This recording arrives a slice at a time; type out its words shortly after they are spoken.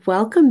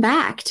Welcome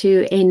back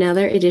to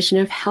another edition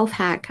of Health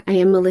Hack. I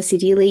am Melissa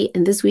Deely,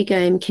 and this week I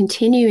am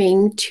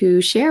continuing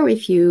to share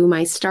with you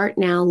my Start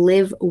Now,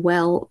 Live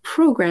Well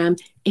program,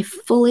 a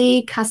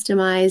fully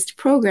customized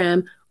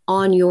program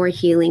on your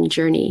healing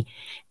journey.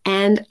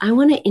 And I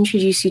want to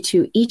introduce you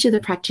to each of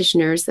the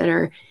practitioners that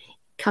are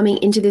coming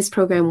into this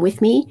program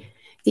with me.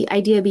 The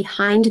idea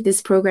behind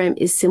this program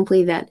is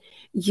simply that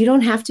you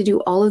don't have to do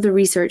all of the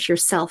research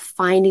yourself,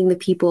 finding the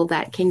people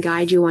that can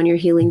guide you on your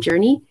healing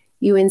journey.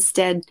 You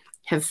instead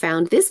have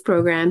found this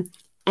program,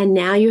 and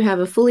now you have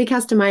a fully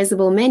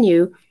customizable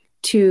menu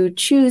to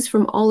choose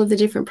from all of the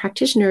different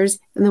practitioners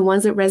and the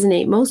ones that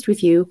resonate most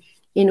with you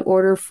in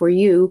order for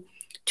you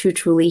to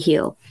truly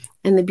heal.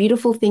 And the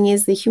beautiful thing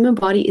is the human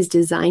body is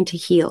designed to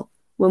heal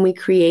when we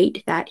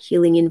create that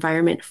healing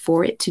environment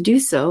for it to do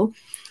so.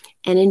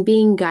 And in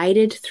being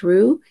guided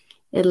through,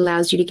 it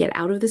allows you to get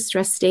out of the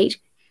stress state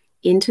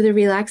into the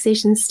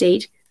relaxation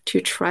state,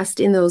 to trust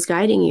in those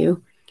guiding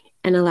you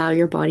and allow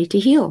your body to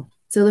heal.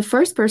 So the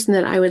first person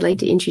that I would like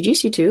to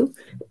introduce you to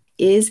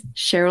is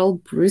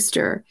Cheryl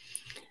Brewster.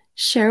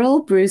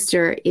 Cheryl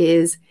Brewster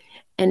is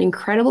an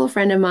incredible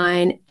friend of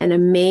mine, an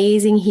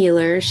amazing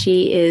healer.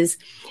 She is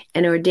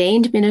an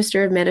ordained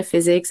minister of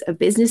metaphysics, a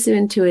business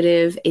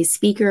intuitive, a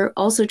speaker,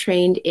 also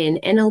trained in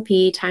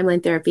NLP,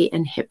 timeline therapy,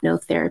 and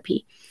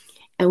hypnotherapy.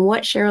 And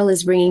what Cheryl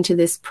is bringing to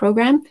this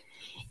program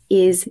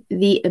is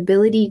the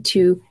ability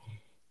to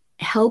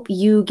help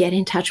you get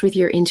in touch with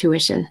your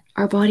intuition.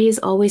 Our body is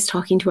always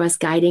talking to us,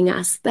 guiding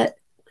us, but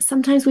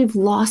sometimes we've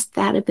lost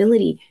that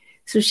ability.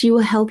 So she will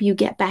help you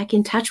get back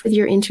in touch with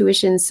your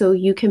intuition so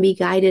you can be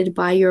guided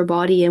by your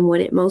body and what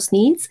it most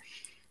needs.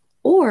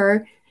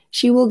 Or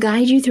she will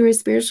guide you through a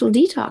spiritual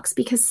detox,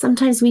 because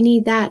sometimes we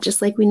need that,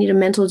 just like we need a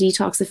mental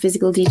detox, a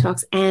physical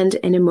detox, and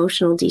an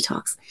emotional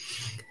detox.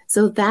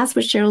 So that's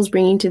what Cheryl's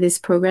bringing to this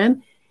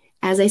program.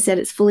 As I said,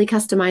 it's fully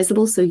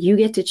customizable, so you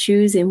get to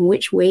choose in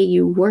which way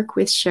you work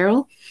with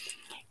Cheryl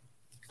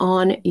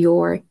on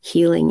your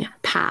healing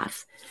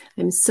path.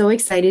 I'm so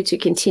excited to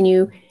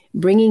continue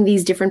bringing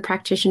these different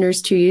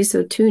practitioners to you,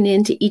 so tune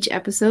in to each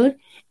episode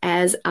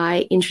as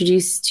I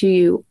introduce to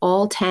you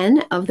all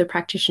 10 of the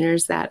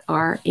practitioners that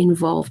are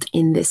involved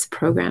in this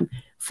program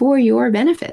for your benefit.